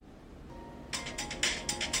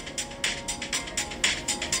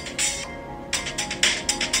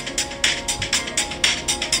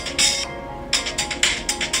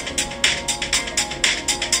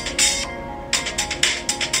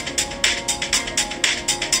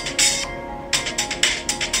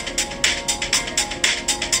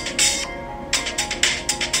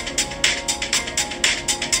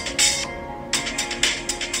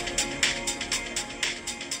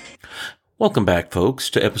Welcome back, folks,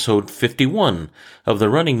 to episode 51 of the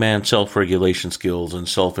Running Man Self-Regulation Skills and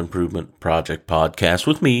Self-Improvement Project podcast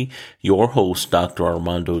with me, your host, Dr.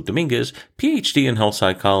 Armando Dominguez, PhD in health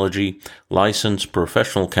psychology, licensed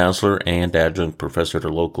professional counselor, and adjunct professor at a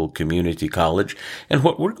local community college. And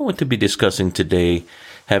what we're going to be discussing today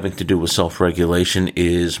having to do with self-regulation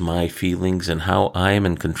is my feelings and how I am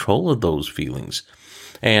in control of those feelings.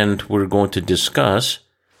 And we're going to discuss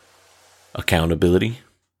accountability,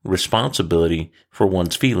 responsibility for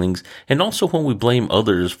one's feelings, and also when we blame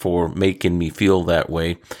others for making me feel that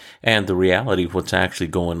way, and the reality of what's actually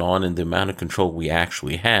going on and the amount of control we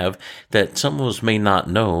actually have that some of us may not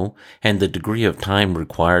know, and the degree of time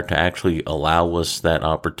required to actually allow us that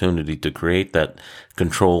opportunity to create that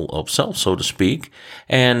control of self, so to speak.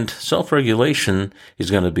 And self-regulation is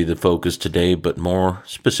going to be the focus today, but more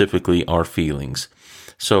specifically our feelings.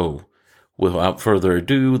 So, without further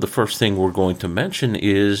ado, the first thing we're going to mention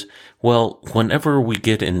is, well, whenever we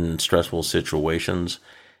get in stressful situations,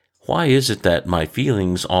 why is it that my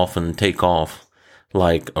feelings often take off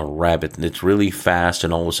like a rabbit? And it's really fast,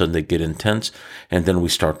 and all of a sudden they get intense, and then we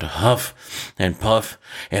start to huff and puff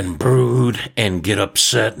and brood and get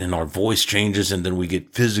upset, and our voice changes, and then we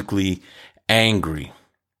get physically angry.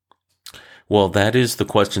 Well, that is the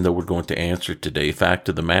question that we're going to answer today. Fact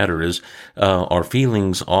of the matter is, our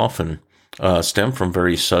feelings often stem from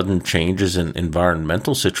very sudden changes in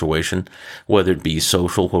environmental situation, whether it be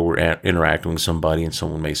social, where we're interacting with somebody and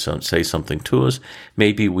someone may say something to us.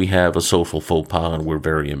 Maybe we have a social faux pas and we're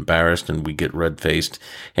very embarrassed and we get red-faced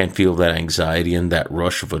and feel that anxiety and that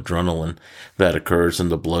rush of adrenaline that occurs in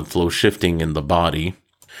the blood flow shifting in the body.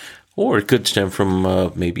 Or it could stem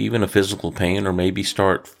from maybe even a physical pain, or maybe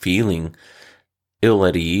start feeling ill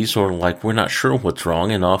at ease, or like we're not sure what's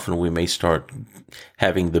wrong, and often we may start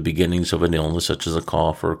having the beginnings of an illness such as a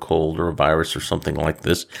cough or a cold or a virus or something like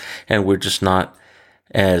this, and we're just not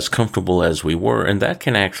as comfortable as we were, and that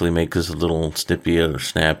can actually make us a little snippy or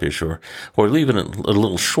snappish, or leave it a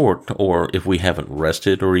little short, or if we haven't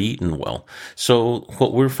rested or eaten well. So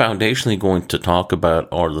what we're foundationally going to talk about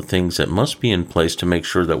are the things that must be in place to make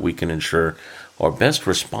sure that we can ensure our best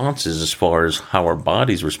responses as far as how our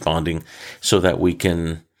body's responding, so that we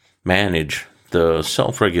can manage the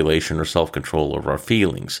self-regulation or self-control of our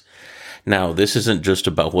feelings. Now, this isn't just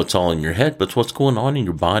about what's all in your head, but what's going on in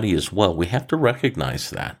your body as well. We have to recognize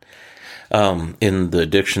that. In the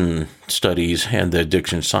addiction studies and the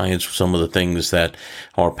addiction science, some of the things that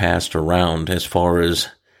are passed around as far as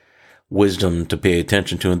wisdom to pay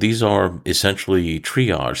attention to, and these are essentially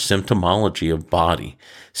triage, symptomology of body,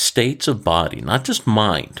 states of body, not just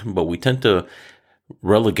mind, but we tend to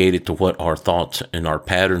relegate it to what our thoughts and our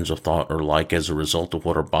patterns of thought are like as a result of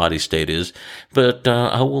what our body state is. But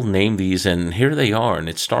I will name these, and here they are. And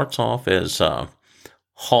it starts off as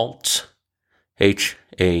HALTS,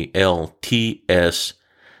 HALTSB,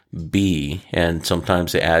 and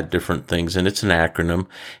sometimes they add different things, and it's an acronym,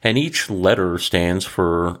 and each letter stands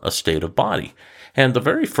for a state of body. And the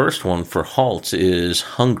very first one for HALTS is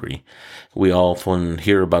hungry. We often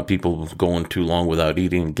hear about people going too long without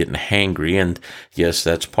eating and getting hangry, and yes,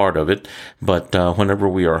 that's part of it. But whenever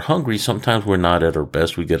we are hungry, sometimes we're not at our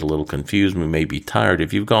best. We get a little confused. We may be tired.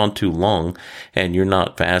 If you've gone too long and you're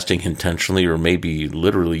not fasting intentionally, or maybe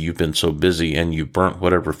literally you've been so busy and you burnt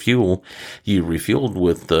whatever fuel you refueled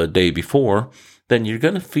with the day before, then you're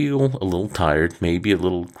going to feel a little tired, maybe a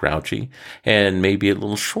little grouchy, and maybe a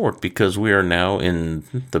little short, because we are now in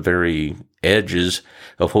the very edges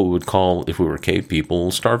of what we would call, if we were cave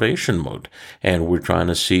people, starvation mode. And we're trying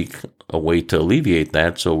to seek a way to alleviate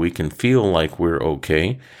that so we can feel like we're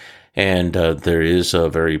okay. And there is a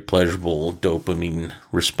very pleasurable dopamine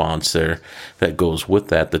response there that goes with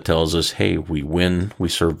that tells us, hey, we win, we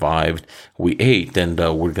survived, we ate, and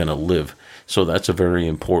we're going to live. So that's a very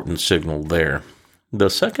important signal there. The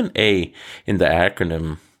second A in the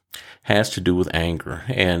acronym has to do with anger,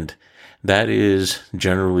 and that is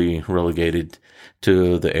generally relegated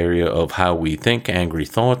to the area of how we think, angry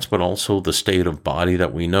thoughts, but also the state of body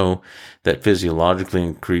that we know that physiologically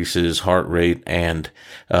increases heart rate and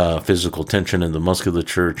physical tension in the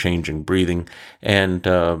musculature, changing breathing, and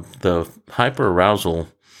the hyperarousal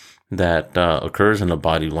that occurs in the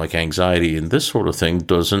body, like anxiety and this sort of thing,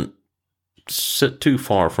 doesn't sit too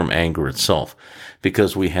far from anger itself,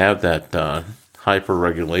 because we have that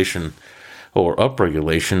hyperregulation or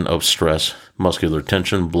upregulation of stress muscular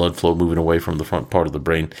tension, blood flow moving away from the front part of the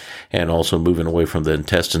brain, and also moving away from the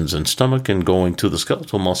intestines and stomach and going to the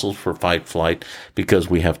skeletal muscles for fight, flight, because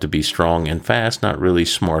we have to be strong and fast, not really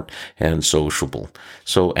smart and sociable.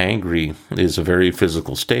 So angry is a very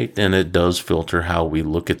physical state, and it does filter how we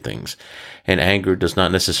look at things. And anger does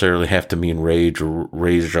not necessarily have to mean rage or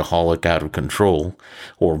rageaholic out of control,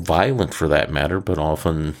 or violent for that matter, but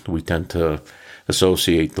often we tend to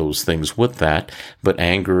associate those things with that. But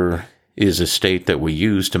anger is a state that we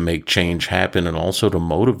use to make change happen and also to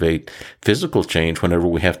motivate physical change whenever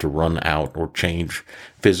we have to run out or change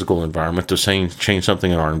physical environment, to change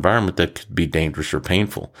something in our environment that could be dangerous or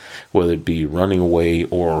painful, whether it be running away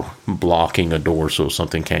or blocking a door so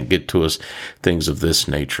something can't get to us, things of this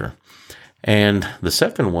nature. And the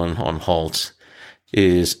second one on halts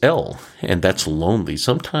is L, and that's lonely.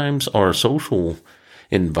 Sometimes our social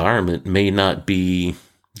environment may not be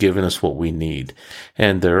giving us what we need.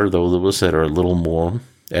 And there are those of us that are a little more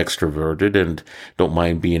extroverted and don't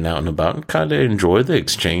mind being out and about and kind of enjoy the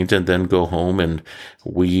exchange and then go home and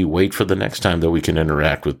we wait for the next time that we can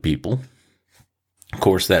interact with people. Of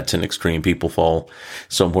course, that's an extreme. People fall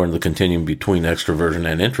somewhere in the continuum between extroversion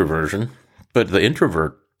and introversion. But the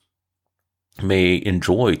introvert may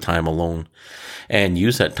enjoy time alone and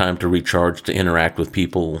use that time to recharge, to interact with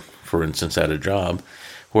people, for instance, at a job,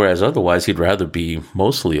 whereas otherwise he'd rather be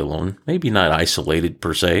mostly alone, maybe not isolated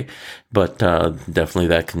per se, but definitely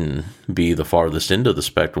that can be the farthest end of the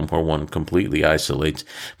spectrum where one completely isolates.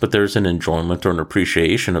 But there's an enjoyment or an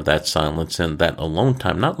appreciation of that silence and that alone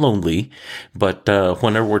time, not lonely, but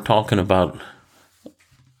whenever we're talking about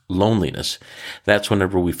loneliness, that's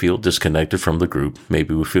whenever we feel disconnected from the group.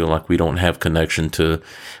 Maybe we feel like we don't have connection to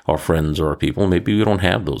our friends or our people. Maybe we don't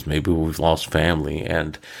have those. Maybe we've lost family.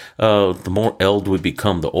 And the more eld we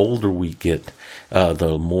become, the older we get,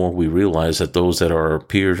 the more we realize that those that are our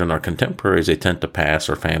peers and our contemporaries, they tend to pass.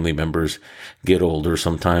 Our family members get older.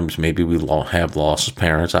 Sometimes maybe we have lost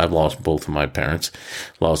parents. I've lost both of my parents.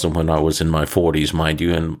 Lost them when I was in my 40s, mind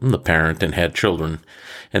you, and I'm the parent and had children.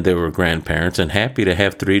 And they were grandparents and happy to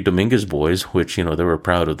have 3 Dominguez boys, which, they were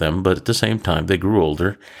proud of them. But at the same time, they grew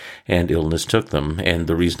older and illness took them. And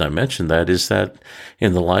the reason I mention that is that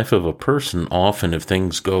in the life of a person, often if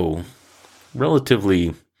things go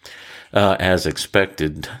relatively as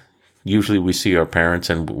expected, usually we see our parents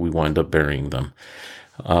and we wind up burying them.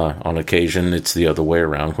 On occasion, it's the other way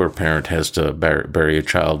around, where a parent has to bury a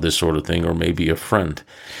child, this sort of thing, or maybe a friend.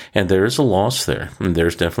 And there is a loss there. And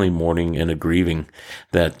there's definitely mourning and a grieving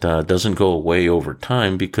that doesn't go away over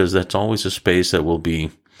time, because that's always a space that will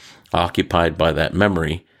be occupied by that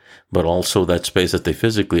memory, but also that space that they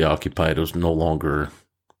physically occupied is no longer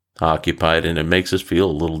occupied, and it makes us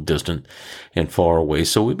feel a little distant and far away.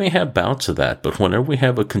 So we may have bouts of that, but whenever we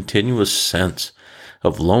have a continuous sense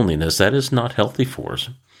of loneliness, that is not healthy for us.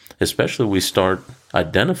 Especially we start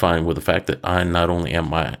identifying with the fact that I not only am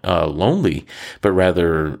lonely, but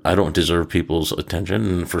rather I don't deserve people's attention.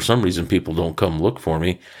 And for some reason, people don't come look for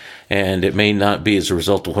me. And it may not be as a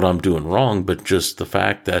result of what I'm doing wrong, but just the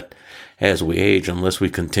fact that as we age, unless we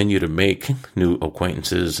continue to make new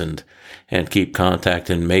acquaintances and keep contact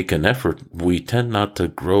and make an effort, we tend not to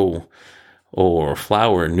grow or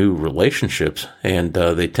flower new relationships, and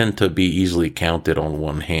they tend to be easily counted on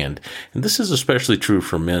one hand. And this is especially true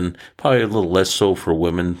for men, probably a little less so for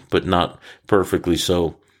women, but not perfectly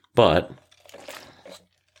so. But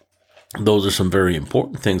those are some very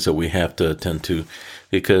important things that we have to attend to,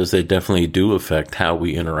 because they definitely do affect how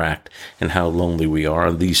we interact and how lonely we are.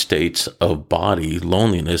 And these states of body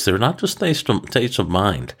loneliness, they're not just states of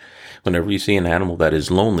mind. Whenever you see an animal that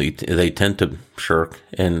is lonely, they tend to shirk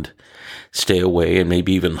and stay away and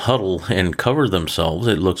maybe even huddle and cover themselves.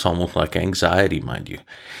 It looks almost like anxiety, mind you.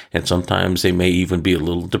 And sometimes they may even be a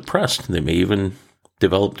little depressed. They may even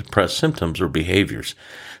develop depressed symptoms or behaviors.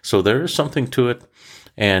 So there is something to it.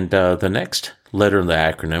 And the next letter in the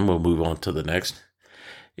acronym, we'll move on to the next,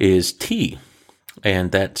 is T.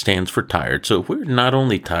 And that stands for tired. So if we're not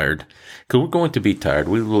only tired, because we're going to be tired,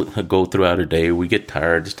 we will go throughout a day, we get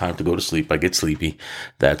tired, it's time to go to sleep, I get sleepy.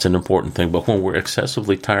 That's an important thing. But when we're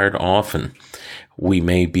excessively tired, often we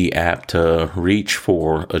may be apt to reach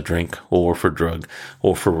for a drink or for drug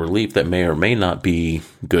or for relief that may or may not be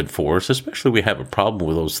good for us, especially if we have a problem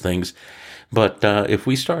with those things. But if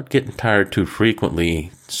we start getting tired too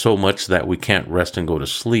frequently, so much that we can't rest and go to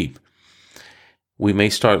sleep, we may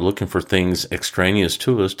start looking for things extraneous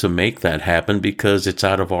to us to make that happen, because it's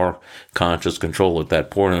out of our conscious control at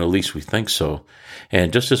that point, or at least we think so.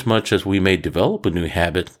 And just as much as we may develop a new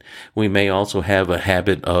habit, we may also have a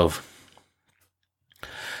habit of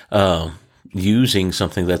using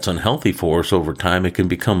something that's unhealthy for us over time, it can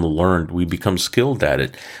become learned. We become skilled at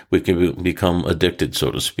it. We can become addicted,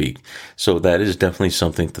 so to speak. So that is definitely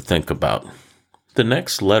something to think about. The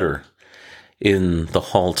next letter in the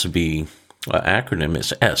HALTS-B acronym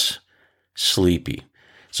is S, sleepy.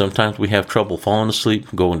 Sometimes we have trouble falling asleep,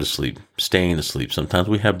 going to sleep, staying asleep. Sometimes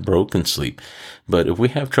we have broken sleep. But if we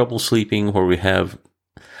have trouble sleeping, or we have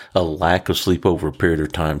a lack of sleep over a period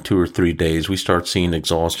of time, 2 or 3 days, we start seeing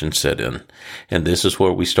exhaustion set in. And this is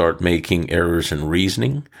where we start making errors in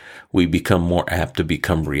reasoning. We become more apt to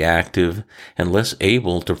become reactive and less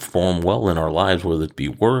able to perform well in our lives, whether it be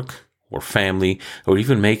work or family, or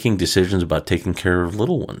even making decisions about taking care of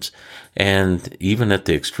little ones. And even at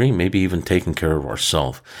the extreme, maybe even taking care of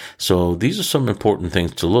ourselves. So these are some important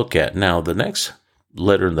things to look at. Now, the next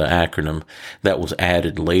letter in the acronym that was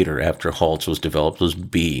added later after HALTS was developed was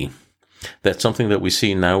B. That's something that we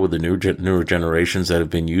see now with the newer generations that have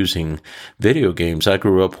been using video games. I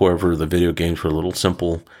grew up wherever the video games were a little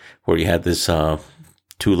simple, where you had this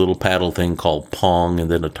two little paddle thing called Pong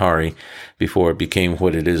and then Atari before it became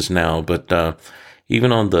what it is now. But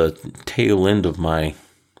even on the tail end of my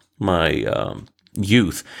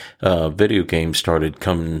youth, video games started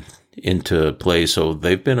coming into play. So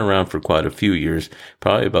they've been around for quite a few years,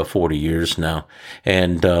 probably about 40 years now.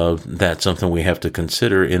 And that's something we have to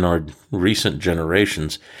consider in our recent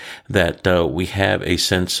generations, that we have a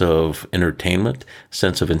sense of entertainment,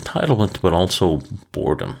 sense of entitlement, but also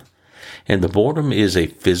boredom. And the boredom is a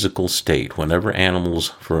physical state. Whenever animals,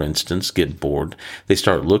 for instance, get bored, they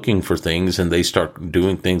start looking for things and they start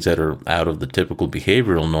doing things that are out of the typical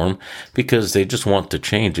behavioral norm because they just want to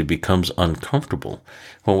change. It becomes uncomfortable.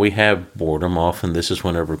 When we have boredom, often this is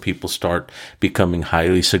whenever people start becoming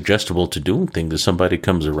highly suggestible to doing things. If somebody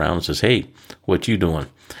comes around and says, "Hey, what you doing?"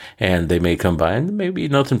 And they may come by and maybe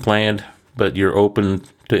nothing planned, but you're open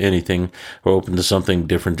to anything or open to something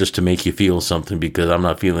different just to make you feel something, because I'm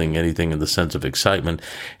not feeling anything in the sense of excitement,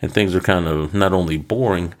 and things are kind of not only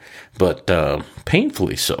boring, but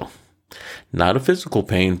painfully so. Not a physical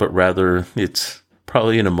pain, but rather it's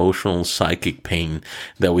probably an emotional, psychic pain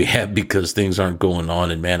that we have because things aren't going on,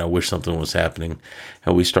 and man, I wish something was happening.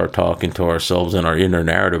 And we start talking to ourselves, and our inner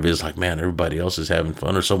narrative is like, man, everybody else is having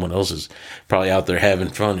fun, or someone else is probably out there having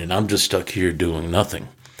fun, and I'm just stuck here doing nothing.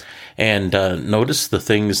 And notice the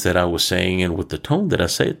things that I was saying and with the tone that I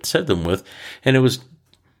said them with. And it was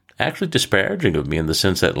actually disparaging of me in the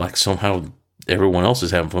sense that like somehow everyone else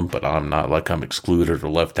is having fun, but I'm not, like I'm excluded or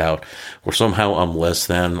left out, or somehow I'm less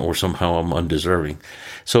than, or somehow I'm undeserving.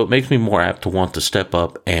 So it makes me more apt to want to step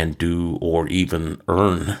up and do or even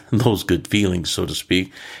earn those good feelings, so to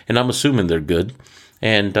speak. And I'm assuming they're good.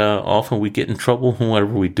 And often we get in trouble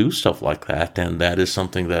whenever we do stuff like that. And that is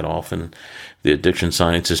something that often the addiction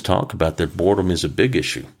scientists talk about, that boredom is a big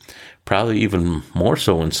issue. Probably even more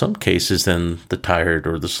so in some cases than the tired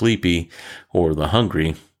or the sleepy or the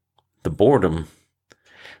hungry. The boredom,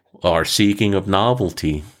 our seeking of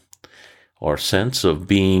novelty, our sense of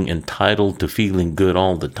being entitled to feeling good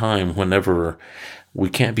all the time, whenever we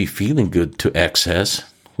can't be feeling good to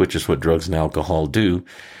excess, which is what drugs and alcohol do.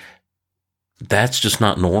 That's just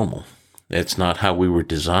not normal. It's not how we were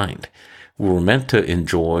designed. We were meant to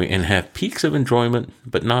enjoy and have peaks of enjoyment,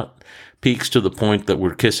 but not peaks to the point that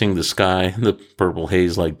we're kissing the sky, the purple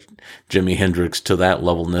haze like Jimi Hendrix to that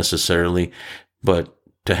level necessarily, but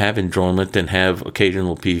to have enjoyment and have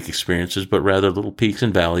occasional peak experiences, but rather little peaks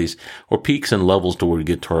and valleys, or peaks and levels to where we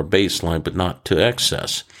get to our baseline, but not to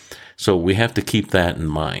excess. So we have to keep that in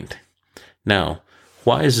mind. Now,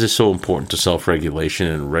 why is this so important to self-regulation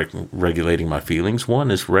and regulating my feelings? One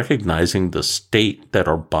is recognizing the state that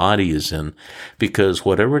our body is in, because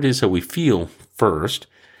whatever it is that we feel first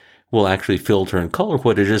will actually filter and color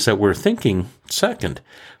what it is that we're thinking second.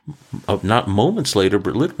 Not moments later,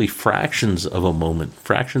 but literally fractions of a moment,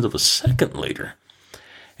 fractions of a second later.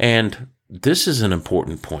 And this is an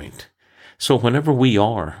important point. So whenever we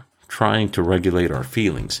are trying to regulate our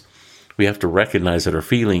feelings, we have to recognize that our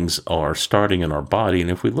feelings are starting in our body. And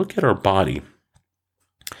if we look at our body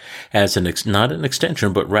as not an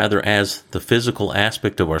extension, but rather as the physical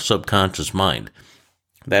aspect of our subconscious mind,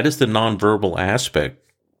 that is the nonverbal aspect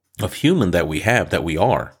of human that we have, that we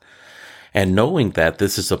are. And knowing that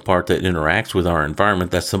this is the part that interacts with our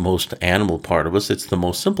environment, that's the most animal part of us. It's the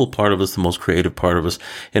most simple part of us, the most creative part of us,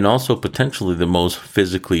 and also potentially the most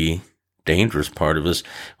physically dangerous part of us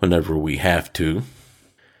whenever we have to.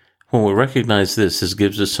 When we recognize this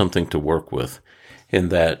gives us something to work with. in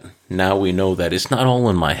that now we know that it's not all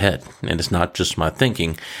in my head and it's not just my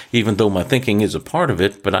thinking, even though my thinking is a part of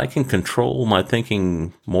it, but I can control my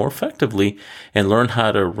thinking more effectively and learn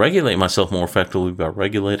how to regulate myself more effectively by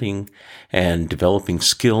regulating and developing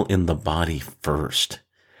skill in the body first.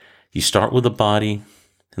 You start with the body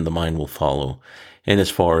and the mind will follow. And as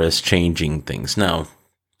far as changing things, now,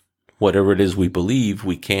 whatever it is we believe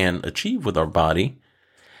we can achieve with our body,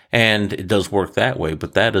 and it does work that way,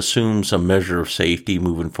 but that assumes a measure of safety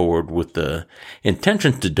moving forward with the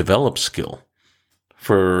intention to develop skill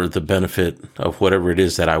for the benefit of whatever it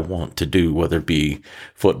is that I want to do, whether it be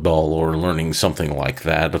football or learning something like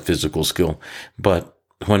that, a physical skill. But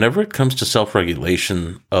whenever it comes to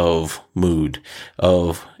self-regulation of mood,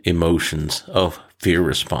 of emotions, of fear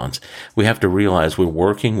response, we have to realize we're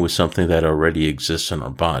working with something that already exists in our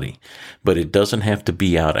body, but it doesn't have to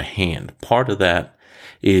be out of hand. Part of that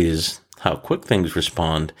is how quick things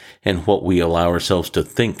respond and what we allow ourselves to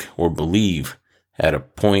think or believe at a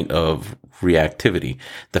point of reactivity.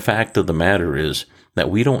 The fact of the matter is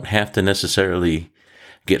that we don't have to necessarily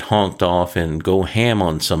get honked off and go ham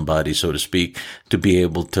on somebody, so to speak, to be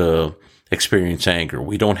able to experience anger.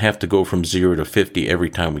 We don't have to go from 0 to 50 every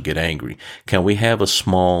time we get angry. Can we have a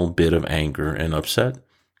small bit of anger and upset?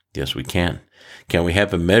 Yes, we can. Can we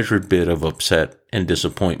have a measured bit of upset and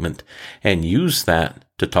disappointment and use that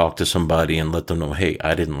to talk to somebody and let them know, hey,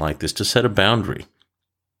 I didn't like this, to set a boundary?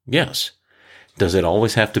 Yes. Does it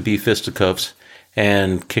always have to be fisticuffs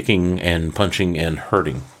and kicking and punching and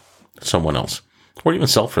hurting someone else, or even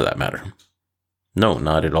self for that matter? No,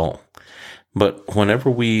 not at all. But whenever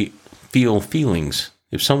we feel feelings,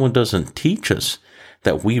 if someone doesn't teach us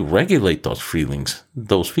that we regulate those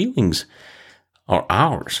feelings are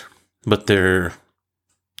ours, but they're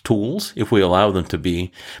tools if we allow them to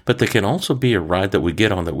be, but they can also be a ride that we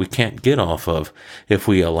get on that we can't get off of if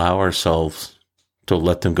we allow ourselves to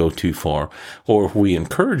let them go too far, or if we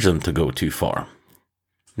encourage them to go too far.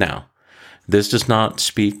 Now, this does not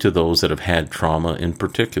speak to those that have had trauma in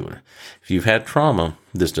particular. If you've had trauma,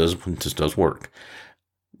 this does work.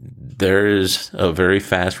 There is a very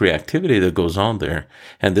fast reactivity that goes on there,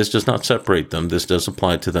 and this does not separate them. This does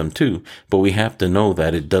apply to them too, but we have to know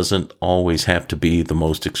that it doesn't always have to be the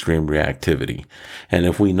most extreme reactivity. And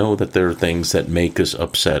if we know that there are things that make us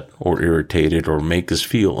upset or irritated or make us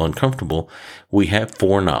feel uncomfortable, we have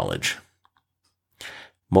foreknowledge.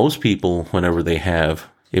 Most people, whenever they have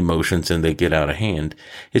emotions and they get out of hand,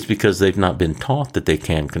 it's because they've not been taught that they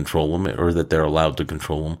can control them or that they're allowed to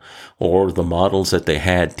control them, or the models that they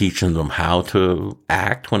had teaching them how to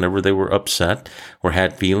act whenever they were upset or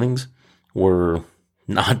had feelings were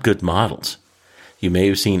not good models. You may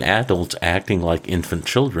have seen adults acting like infant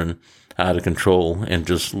children, out of control and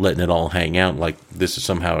just letting it all hang out like this is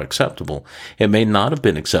somehow acceptable. It may not have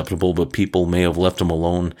been acceptable, but people may have left them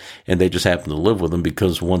alone and they just happen to live with them,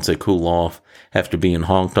 because once they cool off after being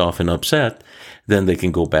honked off and upset, then they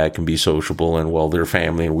can go back and be sociable and, well, they're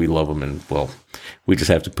family and we love them and, well, we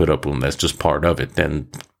just have to put up with them. That's just part of it. And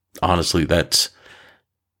honestly, that's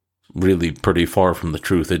really pretty far from the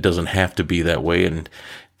truth. It doesn't have to be that way, and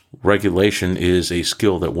regulation is a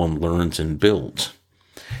skill that one learns and builds.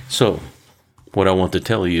 So, what I want to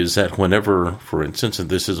tell you is that whenever, for instance, and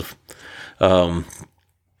this is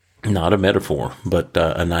not a metaphor, but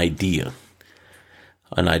an idea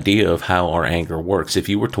of how our anger works. If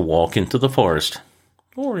you were to walk into the forest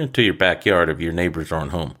or into your backyard if your neighbors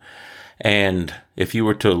aren't home, and if you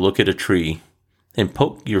were to look at a tree and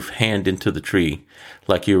poke your hand into the tree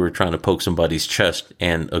like you were trying to poke somebody's chest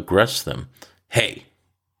and aggress them, hey,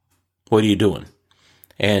 what are you doing?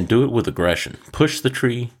 And do it with aggression. Push the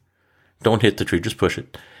tree. Don't hit the tree, just push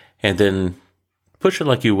it. And then push it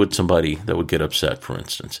like you would somebody that would get upset, for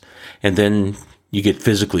instance. And then you get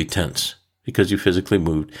physically tense because you physically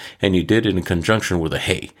moved, and you did it in conjunction with a,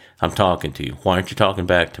 hey, I'm talking to you. Why aren't you talking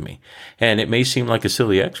back to me? And it may seem like a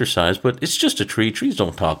silly exercise, but it's just a tree. Trees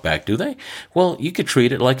don't talk back, do they? Well, you could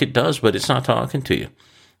treat it like it does, but it's not talking to you.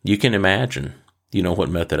 You can imagine, you know what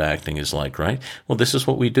method acting is like, right? Well, this is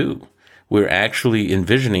what we do. We're actually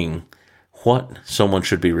envisioning what someone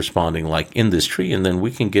should be responding like in this tree, and then we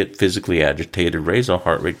can get physically agitated, raise our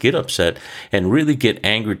heart rate, get upset, and really get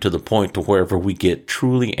angry to the point to wherever we get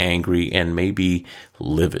truly angry and maybe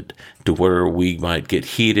livid, to where we might get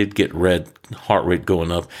heated, get red, heart rate going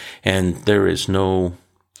up, and there is no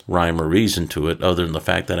rhyme or reason to it other than the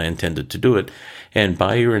fact that I intended to do it. And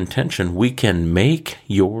by your intention, you can make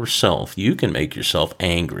yourself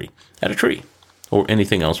angry at a tree, or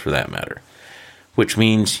anything else for that matter, which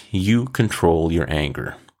means you control your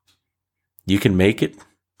anger. You can make it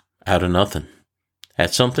out of nothing,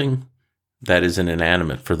 at something that is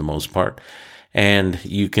inanimate for the most part, And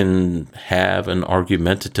you can have an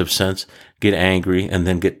argumentative sense, get angry, and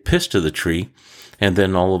then get pissed to the tree. And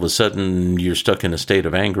then all of a sudden you're stuck in a state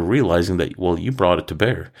of anger, realizing that, well, you brought it to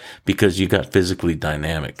bear because you got physically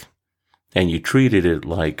dynamic and you treated it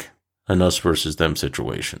like an us versus them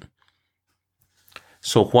situation.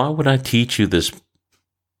 So why would I teach you this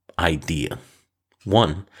idea?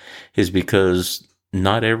 One is because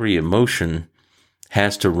not every emotion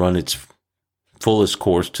has to run its fullest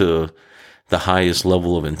course to the highest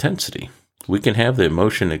level of intensity. We can have the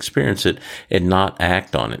emotion, experience it, and not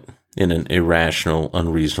act on it in an irrational,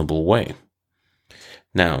 unreasonable way.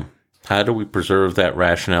 Now, how do we preserve that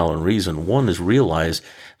rationale and reason? One is realize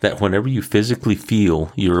that whenever you physically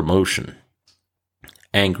feel your emotion,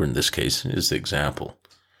 anger in this case is the example,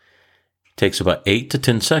 it takes about 8 to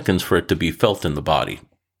 10 seconds for it to be felt in the body.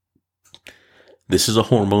 This is a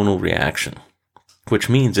hormonal reaction, which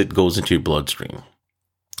means it goes into your bloodstream,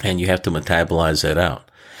 and you have to metabolize that out.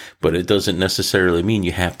 But it doesn't necessarily mean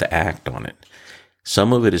you have to act on it.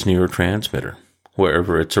 Some of it is neurotransmitter,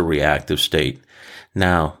 wherever it's a reactive state.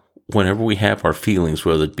 Now, whenever we have our feelings,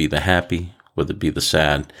 whether it be the happy, whether it be the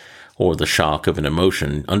sad, or the shock of an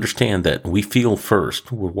emotion, understand that we feel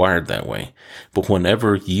first. We're wired that way. But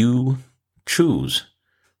whenever you choose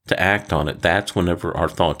to act on it, that's whenever our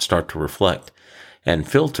thoughts start to reflect and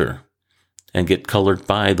filter and get colored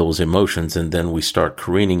by those emotions, and then we start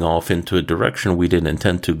careening off into a direction we didn't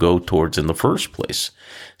intend to go towards in the first place.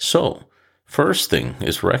 So, first thing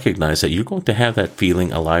is recognize that you're going to have that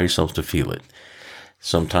feeling, allow yourself to feel it.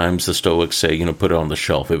 Sometimes the Stoics say, put it on the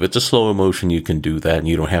shelf. If it's a slow emotion, you can do that and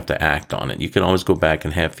you don't have to act on it. You can always go back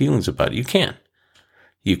and have feelings about it. You can.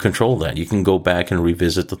 You control that. You can go back and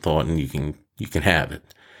revisit the thought and you can have it.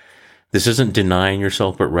 This isn't denying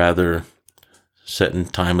yourself, but rather setting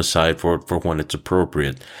time aside for it for when it's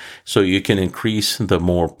appropriate. So you can increase the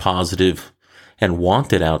more positive and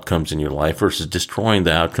wanted outcomes in your life versus destroying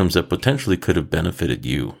the outcomes that potentially could have benefited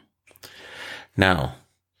you. Now,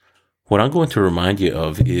 what I'm going to remind you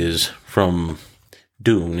of is from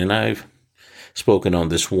Dune, and I've spoken on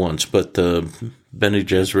this once, but the Bene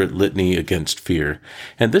Gesserit Litany Against Fear.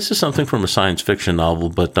 And this is something from a science fiction novel,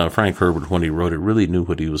 but Frank Herbert, when he wrote it, really knew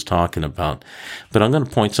what he was talking about. But I'm going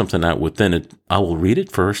to point something out within it. I will read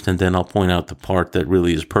it first, and then I'll point out the part that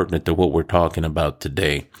really is pertinent to what we're talking about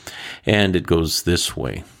today. And it goes this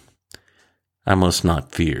way. I must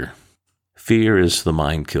not fear. Fear is the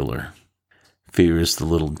mind killer. Fear is the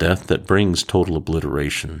little death that brings total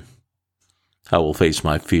obliteration. I will face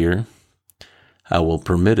my fear. I will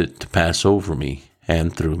permit it to pass over me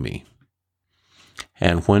and through me.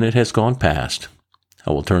 And when it has gone past,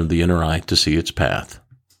 I will turn the inner eye to see its path.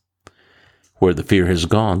 Where the fear has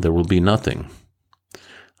gone, there will be nothing.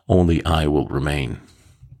 Only I will remain.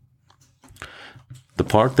 The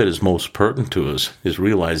part that is most pertinent to us is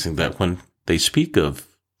realizing that when they speak of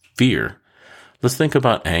fear, let's think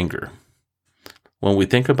about anger. When we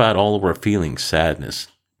think about all of our feelings, sadness,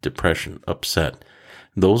 depression, upset,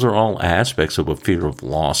 those are all aspects of a fear of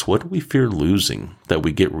loss. What do we fear losing that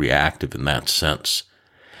we get reactive in that sense?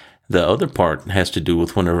 The other part has to do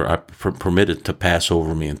with whenever I permit it to pass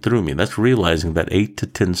over me and through me. That's realizing that 8 to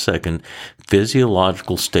 10 second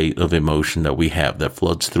physiological state of emotion that we have that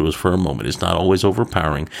floods through us for a moment. It's not always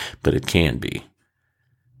overpowering, but it can be.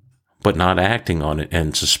 But not acting on it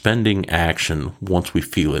and suspending action once we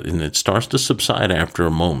feel it. And it starts to subside after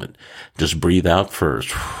a moment. Just breathe out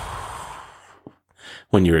first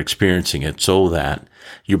when you're experiencing it so that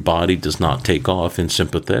your body does not take off in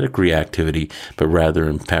sympathetic reactivity, but rather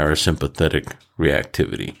in parasympathetic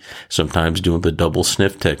reactivity. Sometimes doing the double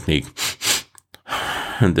sniff technique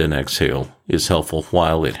and then exhale is helpful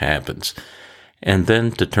while it happens. And then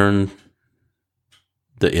to turn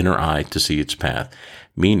the inner eye to see its path.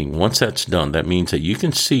 Meaning, once that's done, that means that you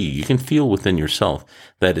can see, you can feel within yourself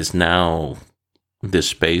that is now this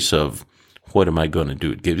space of, what am I going to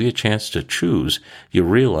do? It gives you a chance to choose. You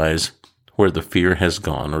realize where the fear has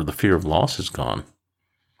gone or the fear of loss has gone.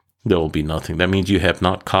 There will be nothing. That means you have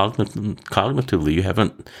not cognitively, you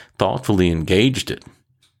haven't thoughtfully engaged it.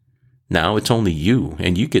 Now it's only you,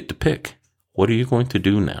 and you get to pick. What are you going to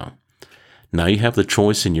do now? Now you have the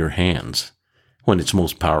choice in your hands when it's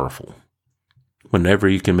most powerful. Whenever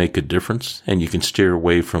you can make a difference and you can steer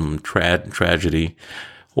away from tragedy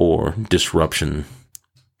or disruption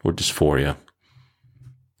or dysphoria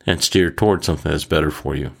and steer towards something that's better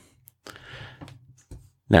for you.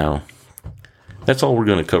 Now, that's all we're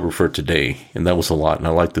going to cover for today, and that was a lot, and I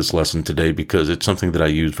like this lesson today because it's something that I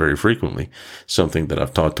use very frequently, something that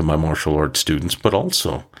I've taught to my martial arts students, but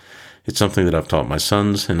also it's something that I've taught my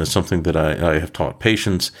sons, and it's something that I have taught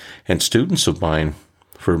patients and students of mine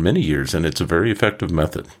for many years, and it's a very effective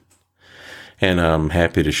method. And I'm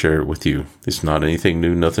happy to share it with you. It's not anything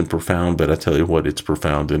new, nothing profound, but I tell you what, it's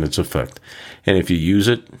profound in its effect. And if you use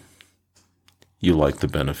it, you like the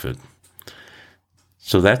benefit.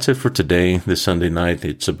 So that's it for today, this Sunday night.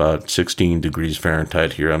 It's about 16 degrees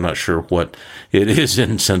Fahrenheit here. I'm not sure what it is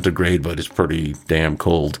in centigrade, but it's pretty damn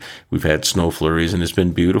cold. We've had snow flurries, and it's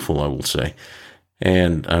been beautiful, I will say.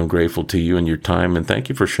 And I'm grateful to you and your time, and thank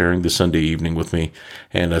you for sharing the Sunday evening with me.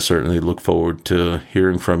 And I certainly look forward to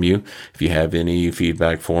hearing from you. If you have any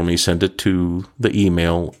feedback for me, send it to the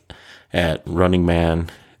email at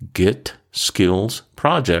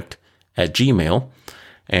runningmangetskillsproject@gmail.com.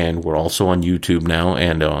 And we're also on YouTube now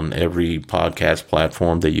and on every podcast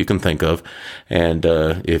platform that you can think of. And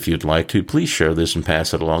if you'd like to, please share this and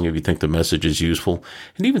pass it along if you think the message is useful.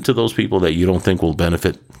 And even to those people that you don't think will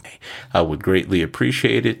benefit, I would greatly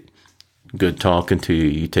appreciate it. Good talking to you.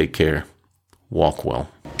 You take care. Walk well.